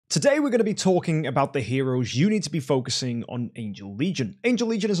Today we're going to be talking about the heroes you need to be focusing on Angel Legion. Angel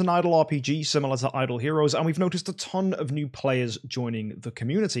Legion is an idle RPG similar to Idle Heroes, and we've noticed a ton of new players joining the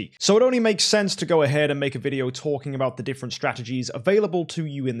community. So it only makes sense to go ahead and make a video talking about the different strategies available to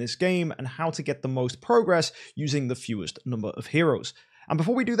you in this game and how to get the most progress using the fewest number of heroes. And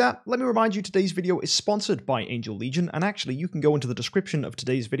before we do that, let me remind you today's video is sponsored by Angel Legion, and actually you can go into the description of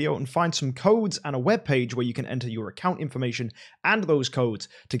today's video and find some codes and a web page where you can enter your account information and those codes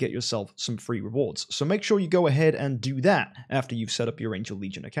to get yourself some free rewards. So make sure you go ahead and do that after you've set up your Angel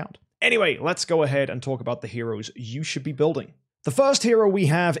Legion account. Anyway, let's go ahead and talk about the heroes you should be building. The first hero we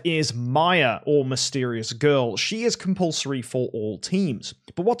have is Maya, or Mysterious Girl. She is compulsory for all teams.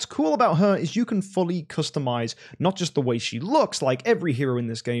 But what's cool about her is you can fully customize not just the way she looks like every hero in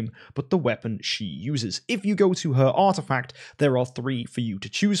this game, but the weapon she uses. If you go to her artifact, there are 3 for you to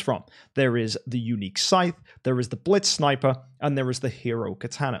choose from. There is the unique scythe, there is the blitz sniper, and there is the hero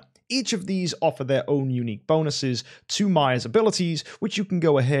katana. Each of these offer their own unique bonuses to Maya's abilities, which you can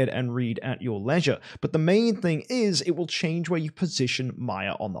go ahead and read at your leisure. But the main thing is it will change where you position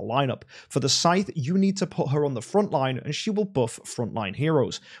Maya on the lineup. For the scythe, you need to put her on the front line and she will buff frontline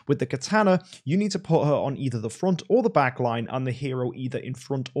heroes. With the katana, you need to put her on either the front or the back line, and the hero either in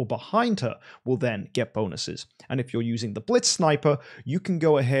front or behind her will then get bonuses. And if you're using the blitz sniper, you can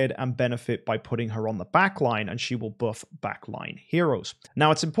go ahead and benefit by putting her on the back line and she will buff backline heroes.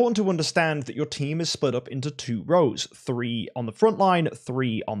 Now it's important to understand that your team is split up into 2 rows, 3 on the front line,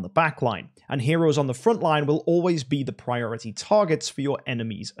 3 on the back line. And heroes on the front line will always be the priority targets for your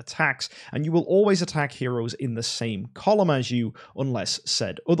enemy's attacks, and you will always attack heroes in the same column as you unless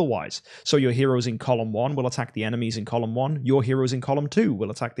said otherwise. So your heroes in column 1 will attack the enemies in column 1, your heroes in column 2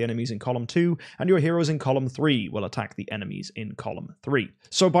 will attack the enemies in column 2, and your heroes in column 3 will attack the enemies in column 3.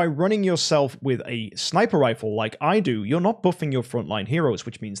 So by running yourself with a sniper rifle like I do, you're not buffing your frontline heroes,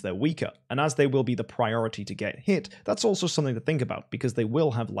 which means they're weaker, and as they will be the priority to get hit, that's also something to think about because they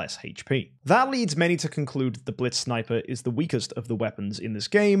will have less HP. That leads many to conclude the blitz sniper is the weakest of the weapons in this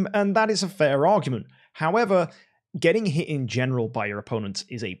game, and that is a fair argument. However, getting hit in general by your opponents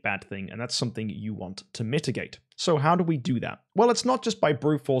is a bad thing, and that's something you want to mitigate. So how do we do that? Well, it's not just by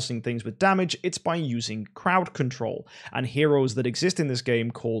brute forcing things with damage, it's by using crowd control. And heroes that exist in this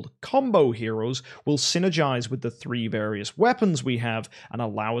game called combo heroes will synergize with the 3 various weapons we have and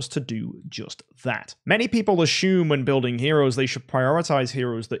allow us to do just that. Many people assume when building heroes they should prioritize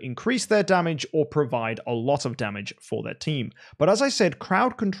heroes that increase their damage or provide a lot of damage for their team. But as I said,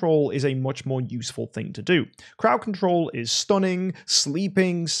 crowd control is a much more useful thing to do. Crowd control is stunning,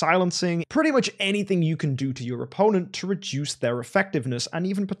 sleeping, silencing, pretty much anything you can do to your opponent to reduce their effectiveness and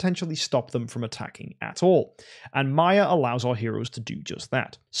even potentially stop them from attacking at all. And Maya allows our heroes to do just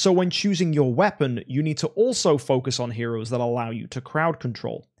that. So when choosing your weapon, you need to also focus on heroes that allow you to crowd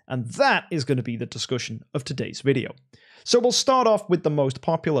control. And that is going to be the discussion of today's video. So we'll start off with the most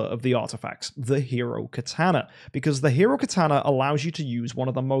popular of the artifacts, the hero katana, because the hero katana allows you to use one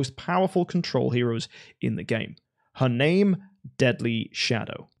of the most powerful control heroes in the game. Her name, Deadly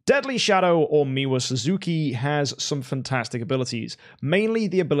Shadow. Deadly Shadow, or Miwa Suzuki, has some fantastic abilities, mainly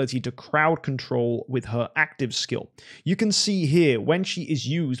the ability to crowd control with her active skill. You can see here when she is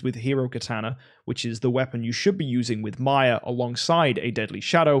used with Hero Katana, which is the weapon you should be using with Maya alongside a Deadly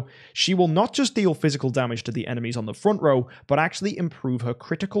Shadow, she will not just deal physical damage to the enemies on the front row, but actually improve her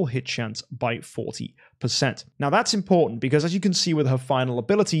critical hit chance by 40%. Now that's important because as you can see with her final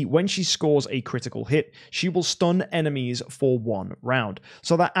ability, when she scores a critical hit, she will stun enemies for 1 round.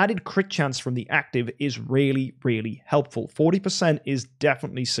 So that added crit chance from the active is really, really helpful. 40% is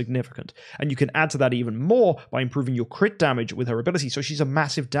definitely significant. And you can add to that even more by improving your crit damage with her ability. So she's a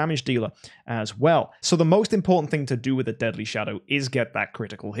massive damage dealer as well. So the most important thing to do with a Deadly Shadow is get that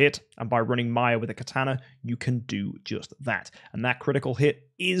critical hit. And by running Maya with a katana, you can do just that. And that critical hit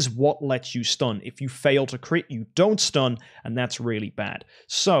is what lets you stun. If you fail to crit, you don't stun, and that's really bad.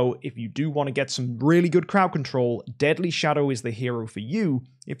 So if you do want to get some really good crowd control, Deadly Shadow is the hero for you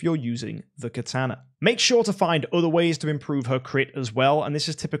if you're using the katana. Make sure to find other ways to improve her crit as well, and this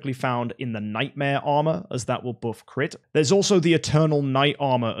is typically found in the Nightmare armor, as that will buff crit. There's also the Eternal Night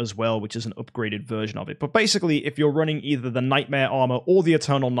armor as well, which is an upgraded version of it. But basically, if you're running either the Nightmare armor or the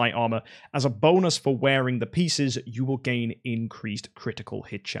Eternal Night armor, as a bonus for wearing the pieces, you will gain increased critical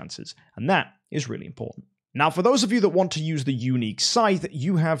hit chances, and that is really important. Now, for those of you that want to use the unique scythe,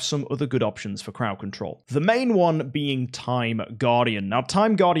 you have some other good options for crowd control. The main one being Time Guardian. Now,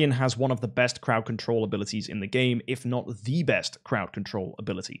 Time Guardian has one of the best crowd control abilities in the game, if not the best crowd control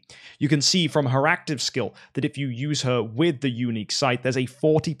ability. You can see from her active skill that if you use her with the unique scythe, there's a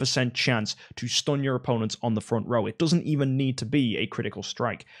 40% chance to stun your opponents on the front row. It doesn't even need to be a critical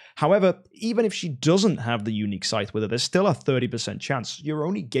strike. However, even if she doesn't have the unique scythe with her, there's still a 30% chance. You're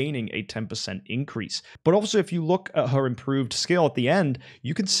only gaining a 10% increase. But also, if you look at her improved skill at the end,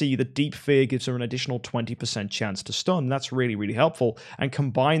 you can see that Deep Fear gives her an additional 20% chance to stun. That's really, really helpful. And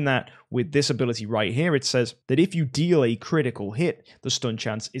combine that with this ability right here, it says that if you deal a critical hit, the stun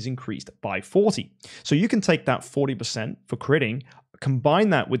chance is increased by 40. So you can take that 40% for critting, combine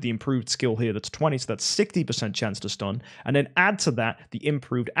that with the improved skill here that's 20, so that's 60% chance to stun, and then add to that the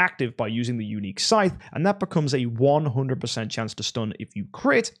improved active by using the unique scythe, and that becomes a 100% chance to stun if you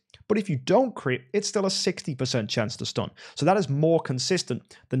crit, but if you don't crit, it's still a 60% chance to stun. So that is more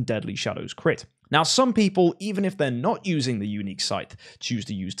consistent than Deadly Shadow's crit. Now, some people, even if they're not using the unique scythe, choose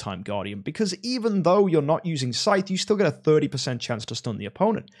to use Time Guardian, because even though you're not using scythe, you still get a 30% chance to stun the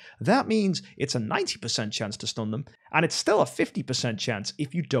opponent. That means it's a 90% chance to stun them, and it's still a 50% chance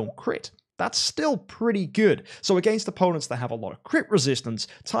if you don't crit. That's still pretty good. So against opponents that have a lot of crit resistance,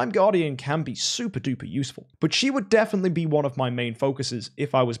 Time Guardian can be super duper useful. But she would definitely be one of my main focuses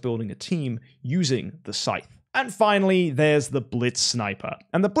if I was building a team using the scythe. And finally, there's the Blitz Sniper.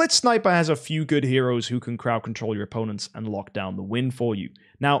 And the Blitz Sniper has a few good heroes who can crowd control your opponents and lock down the win for you.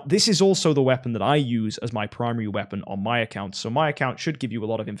 Now, this is also the weapon that I use as my primary weapon on my account, so my account should give you a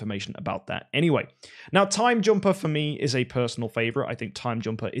lot of information about that anyway. Now, Time Jumper for me is a personal favorite. I think Time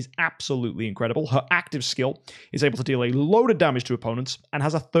Jumper is absolutely incredible. Her active skill is able to deal a load of damage to opponents and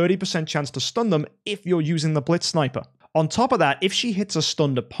has a 30% chance to stun them if you're using the Blitz Sniper. On top of that, if she hits a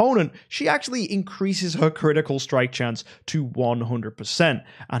stunned opponent, she actually increases her critical strike chance to 100%,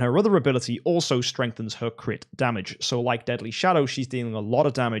 and her other ability also strengthens her crit damage. So like Deadly Shadow, she's dealing a lot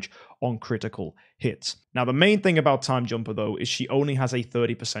of damage on critical hits. Now, the main thing about Time Jumper, though, is she only has a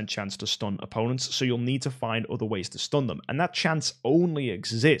 30% chance to stun opponents, so you'll need to find other ways to stun them, and that chance only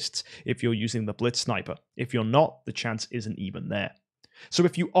exists if you're using the Blitz Sniper. If you're not, the chance isn't even there. So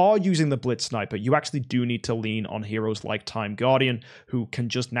if you are using the Blitz Sniper, you actually do need to lean on heroes like Time Guardian, who can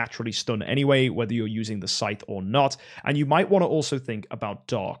just naturally stun anyway, whether you're using the scythe or not. And you might want to also think about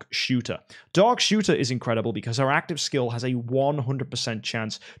Dark Shooter. Dark Shooter is incredible because her active skill has a 100%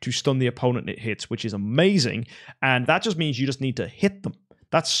 chance to stun the opponent it hits, which is amazing. And that just means you just need to hit them.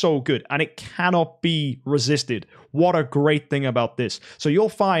 That's so good, and it cannot be resisted. What a great thing about this. So you'll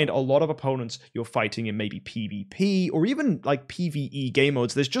find a lot of opponents you're fighting in maybe PvP or even like PvE game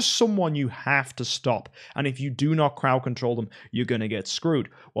modes. There's just someone you have to stop, and if you do not crowd control them, you're going to get screwed.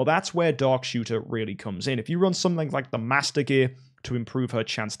 Well, that's where Dark Shooter really comes in. If you run something like the Master Gear to improve her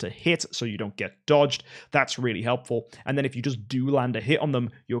chance to hit so you don't get dodged, that's really helpful. And then if you just do land a hit on them,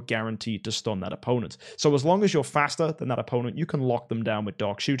 you're guaranteed to stun that opponent. So as long as you're faster than that opponent, you can lock them down with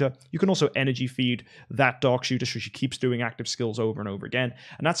Dark Shooter. You can also energy feed that Dark Shooter so she keeps doing active skills over and over again,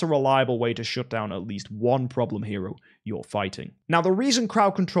 and that's a reliable way to shut down at least one problem hero you're fighting. Now, the reason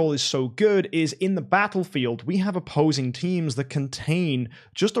crowd control is so good is in the battlefield, we have opposing teams that contain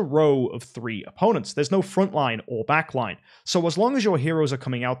just a row of 3 opponents. There's no front line or back line. So as long as your heroes are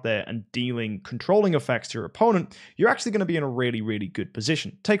coming out there and dealing controlling effects to your opponent, you're actually going to be in a really, really good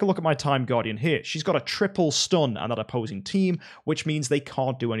position. Take a look at my Time Guardian here. She's got a triple stun on that opposing team, which means they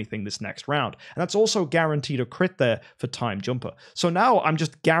can't do anything this next round. And that's also guaranteed a crit there for Time Jumper. So now I'm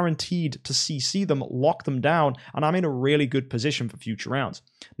just guaranteed to CC them, lock them down, and I'm in a really good position for future rounds.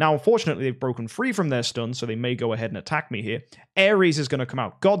 Now, unfortunately, they've broken free from their stun, so they may go ahead and attack me here. Ares is going to come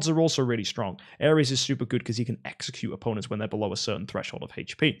out. Gods are also really strong. Ares is super good because he can execute opponents when they're below a certain threshold of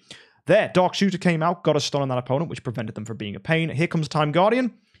HP. There, Dark Shooter came out, got a stun on that opponent, which prevented them from being a pain. Here comes Time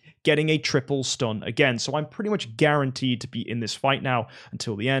Guardian, getting a triple stun again. So I'm pretty much guaranteed to be in this fight now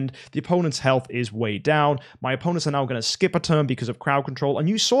until the end. The opponent's health is way down. My opponents are now going to skip a turn because of crowd control, and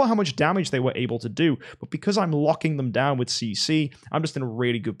you saw how much damage they were able to do. But because I'm locking them down with CC, I'm just in a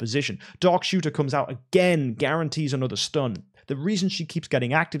really good position. Dark Shooter comes out again, guarantees another stun. The reason she keeps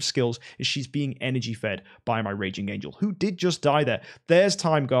getting active skills is she's being energy fed by my Raging Angel, who did just die there. There's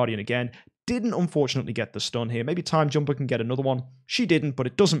Time Guardian again. Didn't unfortunately get the stun here. Maybe Time Jumper can get another one. She didn't, but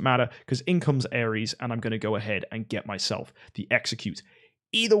it doesn't matter because in comes Ares, and I'm going to go ahead and get myself the execute.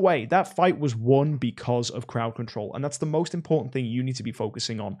 Either way, that fight was won because of crowd control, and that's the most important thing you need to be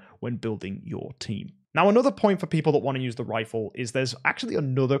focusing on when building your team. Now, another point for people that want to use the rifle is there's actually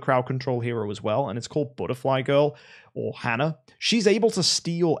another crowd control hero as well, and it's called Butterfly Girl, or Hannah. She's able to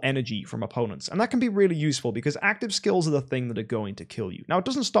steal energy from opponents, and that can be really useful because active skills are the thing that are going to kill you. Now, it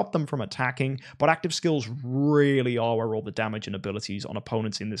doesn't stop them from attacking, but active skills really are where all the damage and abilities on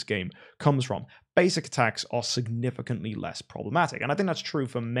opponents in this game comes from. Basic attacks are significantly less problematic, and I think that's true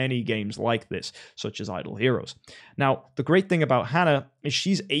for many games like this, such as Idle Heroes. Now, the great thing about Hannah is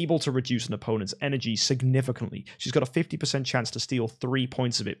she's able to reduce an opponent's energy significantly. She's got a 50% chance to steal 3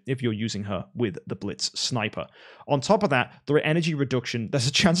 points of it if you're using her with the Blitz Sniper. On top of that, the energy reduction, there's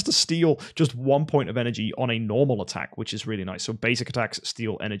a chance to steal just 1 point of energy on a normal attack, which is really nice. So basic attacks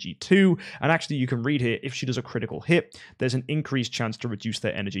steal energy 2, and actually you can read here, if she does a critical hit, there's an increased chance to reduce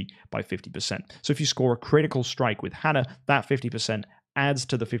their energy by 50%. So if you score a critical strike with Hannah, that 50% adds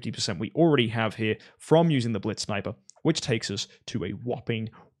to the 50% we already have here from using the Blitz Sniper, which takes us to a whopping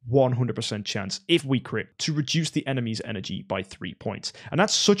 100% chance, if we crit, to reduce the enemy's energy by 3 points. And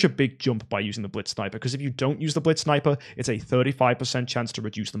that's such a big jump by using the Blitz Sniper, because if you don't use the Blitz Sniper, it's a 35% chance to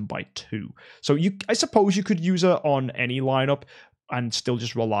reduce them by 2. So I suppose you could use her on any lineup and still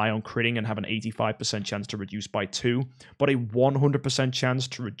just rely on critting and have an 85% chance to reduce by 2, but a 100% chance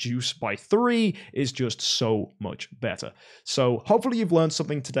to reduce by 3 is just so much better. So hopefully you've learned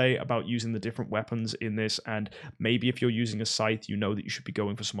something today about using the different weapons in this, and maybe if you're using a scythe, you know that you should be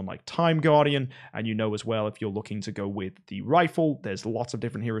going for someone like Time Guardian, and you know as well if you're looking to go with the rifle, there's lots of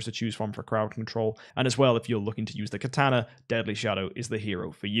different heroes to choose from for crowd control, and as well if you're looking to use the katana, Deadly Shadow is the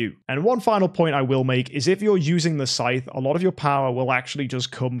hero for you. And one final point I will make is if you're using the scythe, a lot of your power will actually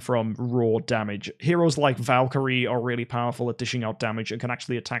just come from raw damage. Heroes like Valkyrie are really powerful at dishing out damage and can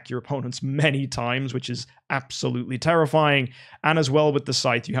actually attack your opponents many times, which is absolutely terrifying. And as well with the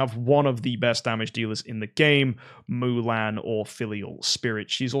scythe, you have one of the best damage dealers in the game, Mulan, or Filial Spirit.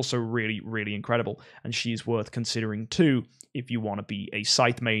 She's also really, really incredible, and she's worth considering too if you want to be a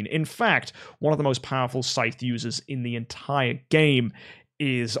scythe main. In fact, one of the most powerful scythe users in the entire game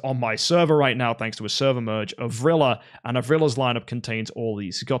is on my server right now, thanks to a server merge, Avrilla, and Avrilla's lineup contains all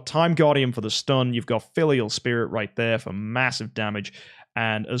these. You've got Time Guardian for the stun, you've got Filial Spirit right there for massive damage,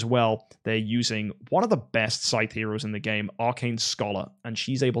 and as well, they're using one of the best scythe heroes in the game, Arcane Scholar, and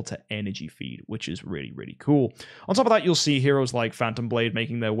she's able to energy feed, which is really, really cool. On top of that, you'll see heroes like Phantom Blade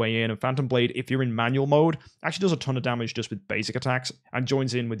making their way in, and Phantom Blade, if you're in manual mode, actually does a ton of damage just with basic attacks, and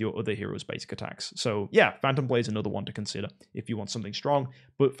joins in with your other heroes' basic attacks. So yeah, Phantom Blade's another one to consider if you want something strong,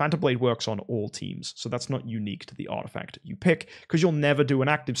 but Phantom Blade works on all teams, so that's not unique to the artifact you pick, because you'll never do an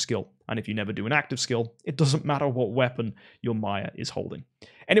active skill, and if you never do an active skill, it doesn't matter what weapon your Maya is holding.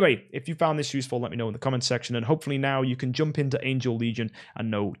 Anyway, if you found this useful, let me know in the comments section, and hopefully now you can jump into Angel Legion and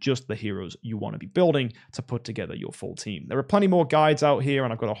know just the heroes you want to be building to put together your full team. There are plenty more guides out here,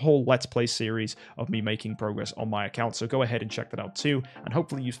 and I've got a whole Let's Play series of me making progress on my account, so go ahead and check that out too, and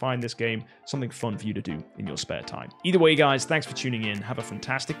hopefully you find this game something fun for you to do in your spare time. Either way, guys, thanks for tuning in, have a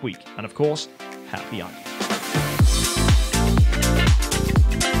fantastic week, and of course, happy ironing.